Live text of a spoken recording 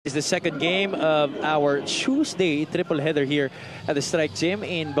It's the second game of our Tuesday triple header here at the Strike Gym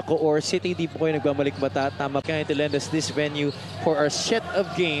in Bacoor City. Di po kayo nagbabalik bata. Tama kayo to lend us this venue for our set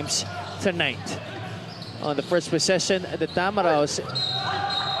of games tonight. On the first possession, the Tamaraws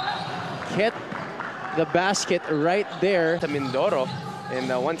hit the basket right there. To MINDORO.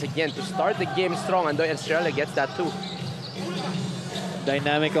 And once again, to start the game strong, Andoy Estrella gets that too.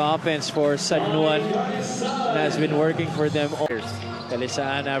 Dynamic offense for San Juan has been working for them.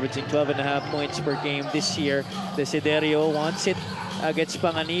 Kalisaan averaging 12.5 points per game this year. Desiderio wants it against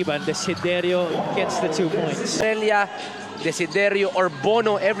Panganiban. Desiderio gets the 2 points. Estrella, Desiderio, or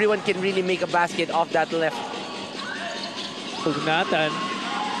Bono, everyone can really make a basket off that left. Pugnatan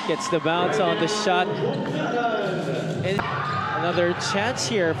gets the bounce on the shot. And another chance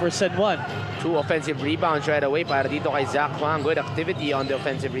here for San Juan. 2 offensive rebounds right away para dito kay Zach Huang. Good activity on the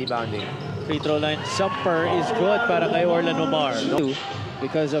offensive rebounding. Free throw line jumper is good para kay Orlan Omar.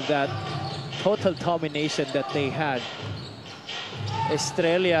 Because of that total domination that they had.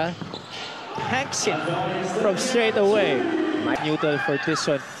 Estrella hanks it from straight away. Neutral for this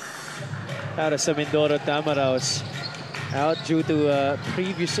one. Para sa Mindoro Tamaraws. Out due to a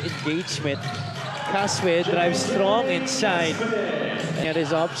previous engagement. Caswe drives strong inside. And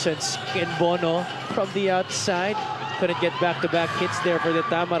his options, Ken Bono from the outside. Couldn't get back-to-back hits there for the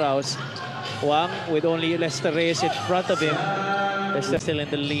Tamaraws. Wang with only Lester Reyes in front of him. Lester still in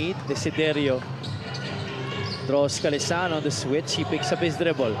the lead. Desiderio draws Kalisan on the switch. He picks up his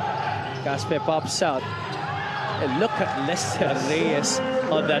dribble. Caspe pops out. And look at Lester Reyes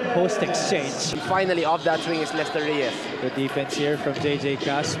on that post exchange. Finally off that swing is Lester Reyes. Good defense here from JJ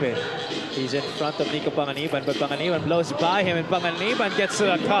Caspe. He's in front of Nico Panganiban, but Panganiban blows by him and Panganiban gets to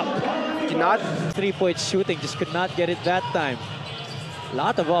the cup. Cannot. 3-point shooting, just could not get it that time. A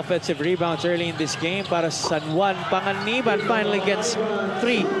lot of offensive rebounds early in this game para San Juan. Panganiban finally gets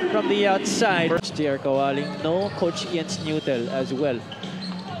 3 from the outside. JR Kawaling, no Coach Ian's Newtel as well.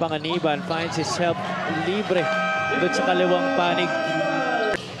 Panganiban finds his help libre doon sa kaliwang panig.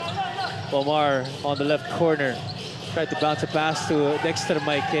 Omar on the left corner. Tried to bounce a pass to Dexter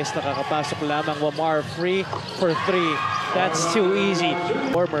Maikes. Nakakapasok lamang. Omar free for 3. That's too easy.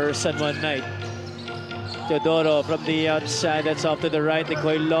 Former San Juan Knight. Teodoro from the outside. That's off to the right.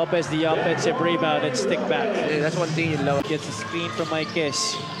 Nicoy Lopez, the offensive rebound and stick back. Yeah, that's one thing you love. Gets a screen from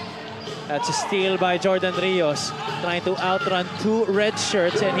Maikes. That's a steal by Jordan Rios. Trying to outrun 2 red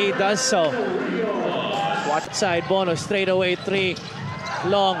shirts, and he does so. Watch side, Bono straight away 3.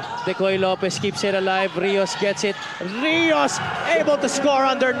 Long, Decoy Lopez keeps it alive. Rios gets it. Rios able to score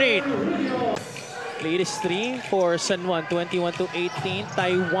underneath. Lead is 3 for San Juan, 21-18.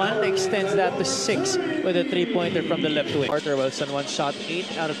 TAYWAN extends that to 6 with a 3-pointer from the left wing. Well, San Juan shot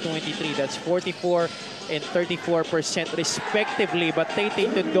 8 out of 23. That's 44 and 34% respectively. But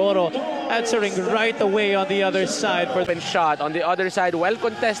Teodoro answering right away on the other side. For the shot on the other side, well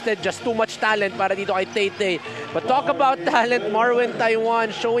contested, just too much talent para dito kay Tay. But talk about talent, Marwin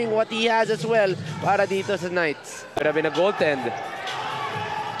TAYWAN showing what he has as well para dito sa Knights. Could have been a goaltend.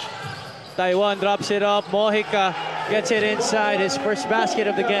 TAYWAN drops it up. Mojica gets it inside. His first basket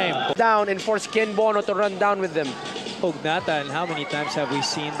of the game. Down and force Ken Bono to run down with them. Pugnatan, how many times have we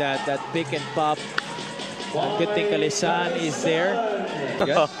seen that pick and pop? Good thing Kalisan is there.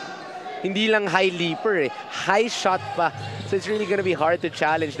 Hindi lang high leaper high shot pa. So it's really gonna be hard to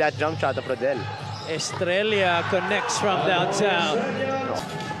challenge that jump shot of Rodel. Estrella connects from downtown.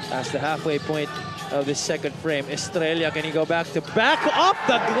 Past the halfway point of the second frame. Estrella, can he go back off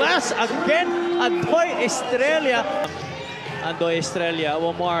the glass again? Andoy Estrella. Andoy Estrella.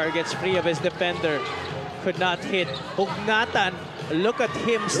 Omar gets free of his defender. Could not hit. Pugnatan, look at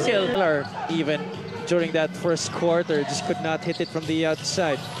him still. Even during that first quarter, just could not hit it from the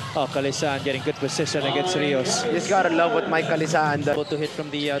outside. Oh, Kalisan getting good position against Rios. You just gotta love what Mike Kalisan does. Able to hit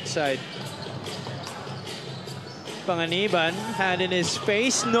from the outside. Panganiban, hand in his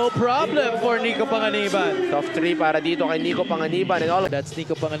face, no problem for Nico Panganiban. Tough 3 para dito kay Nico Panganiban and all. That's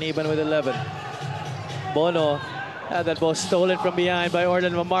Nico Panganiban with 11. Bono had that ball stolen from behind by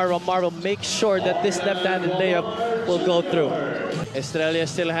Orlan Omar. Omar will make sure that this left-handed layup will go through. Estrella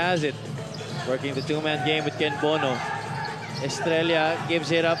still has it. Working the 2-man game with Ken Bono. Estrella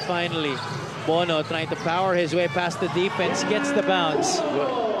gives it up finally. Bono trying to power his way past the defense, gets the bounce.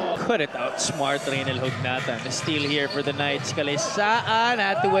 Put it out smart, Reynel Hugnatan. A steal here for the Knights. Kalisaan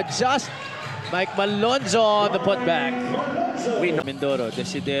had to adjust. Mike Malonzo on the putback. Mindoro,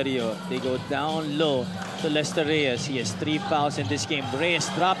 Desiderio, they go down low to Lester Reyes. He has 3 fouls in this game. Reyes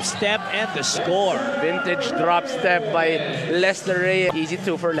drop step and the score. Vintage drop step by Lester Reyes. Easy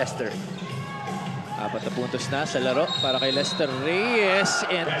 2 for Lester. 4 na puntos na sa laro para kay Lester Reyes.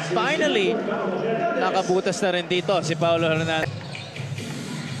 And finally, nakabutas na rin dito si Paulo Hernandez.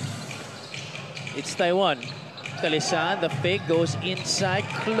 It's Taiwan. Calisan, the fake goes inside,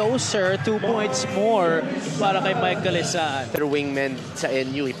 closer, 2 points more para kay Mike Calisan. Their wingman sa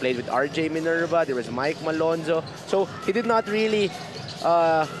NU, he played with RJ Minerva, there was Mike Malonzo. So he did not really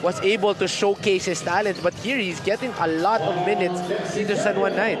was able to showcase his talent, but here he's getting a lot of minutes dito sa San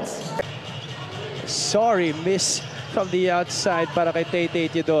Juan Knights. Sorry, miss from the outside para kay Tay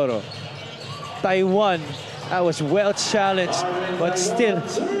Teodoro. Taiwan, that was well challenged, but still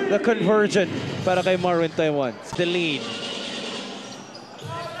the conversion para kay Marwin Taiwan. The lead.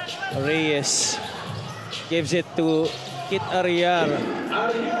 Reyes gives it to Kit Ariar.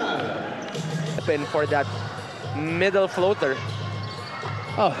 Open for that middle floater.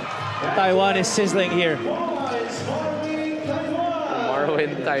 Oh, Taiwan is sizzling here.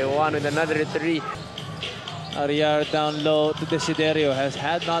 Marwin Taiwan with another 3. Ariar down low to Desiderio, has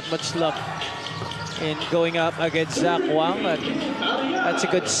had not much luck in going up against Zach Wang. That's a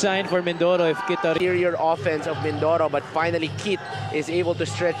good sign for Mindoro if Kit Interior offense of Mindoro, but finally Kit is able to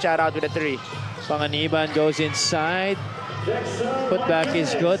stretch that out with a 3. Panganiban goes inside. Putback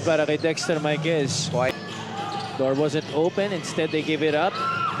is good para kay Dexter Marquez. Door wasn't open, instead they give it up.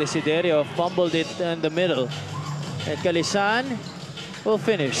 Desiderio fumbled it in the middle. And Calisan will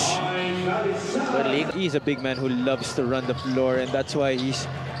finish. He's a big man who loves to run the floor, and that's why he's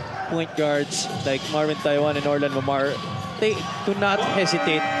point guards like Marwin Taiwan and Orlan Mamar, they do not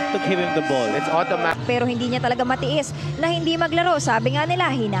hesitate to give him the ball. It's automatic. Pero hindi niya talaga matiis na hindi maglaro. Sabi nga nila,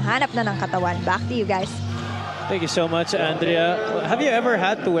 hinahanap na ng katawan. Back to you guys. Thank you so much, Andrea. Have you ever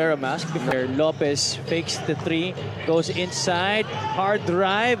had to wear a mask before? Lopez fakes the 3, goes inside, hard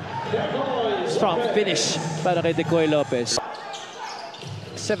drive, strong finish para kay Decoy Lopez.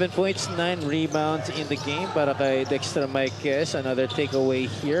 7 points, 9 rebounds in the game para kay Dexter Marquez. Another takeaway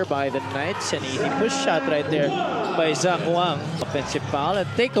here by the Knights. An easy push shot right there by Zach Wang. Offensive foul and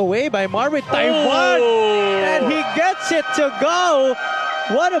takeaway by Marwin Taiwan. And he gets it to go.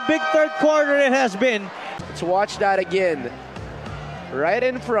 What a big third quarter it has been. Let's watch that again. Right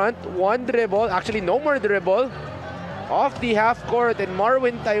in front, 1 dribble. Actually, no more dribble. Off the half court, and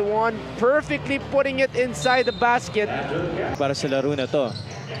Marwin Taiwan perfectly putting it inside the basket. Para sa laro na to.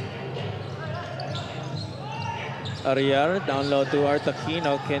 Ariar down low to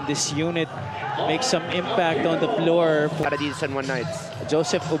Artaquino. Can this unit make some impact on the floor? Para dito sa San Juan Knights.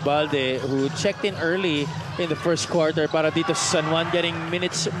 Joseph Ubalde, who checked in early in the first quarter para dito sa San Juan, getting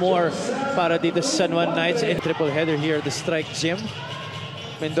minutes more para dito sa San Juan Knights. And triple header here at the Strike Gym.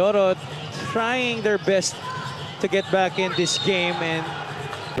 Mindoro trying their best to get back in this game, and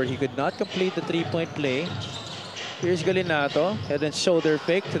where he could not complete the 3-point play. Here's Galinato, head and shoulder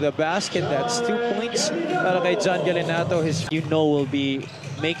fake to the basket. That's 2 points para kay John Galinato. His will be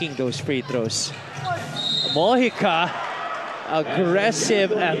making those free throws. Mojica,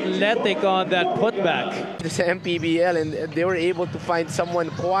 aggressive, athletic on that putback. This MPBL, and they were able to find someone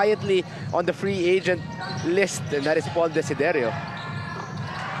quietly on the free agent list, and that is Paul Desiderio.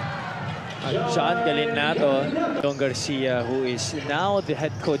 John Galinato, Don Garcia, who is now the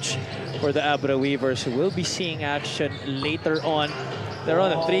head coach for the Abra Weavers, who will be seeing action later on. They're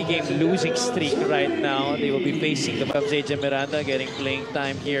on a 3-game losing streak right now. They will be facing the AJ Miranda, getting playing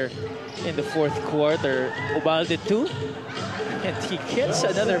time here in the 4th quarter. Ubalde too, and he gets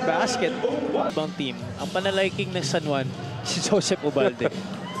another basket. Ibang team, ang panalaiking ng San Juan, si Joseph Ubalde.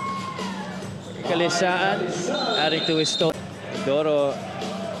 Calisaan, adding to his total. Mindoro,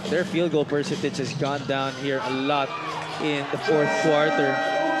 their field goal percentage has gone down here a lot in the 4th quarter.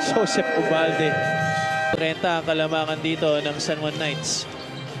 Joseph Ubalde, 30 ang kalamangan dito ng San Juan Knights.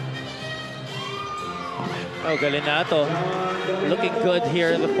 Oh, Galinato looking good here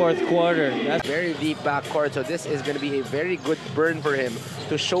in the 4th quarter. That's very deep backcourt, so this is going to be a very good burn for him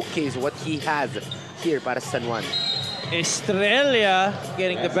to showcase what he has here para San Juan. Estrella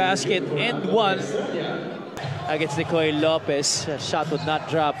getting the basket and 1 against Decoy Lopez. A shot would not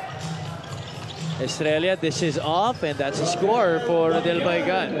drop. Estrella, this is off, and that's a score for Del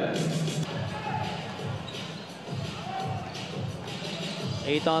Baygan.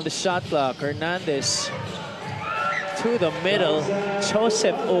 8 on the shot clock. Hernandez to the middle.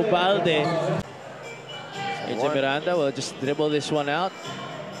 Joseph Ubalde. AJ Miranda will just dribble this one out.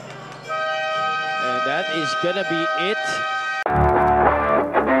 And that is gonna be it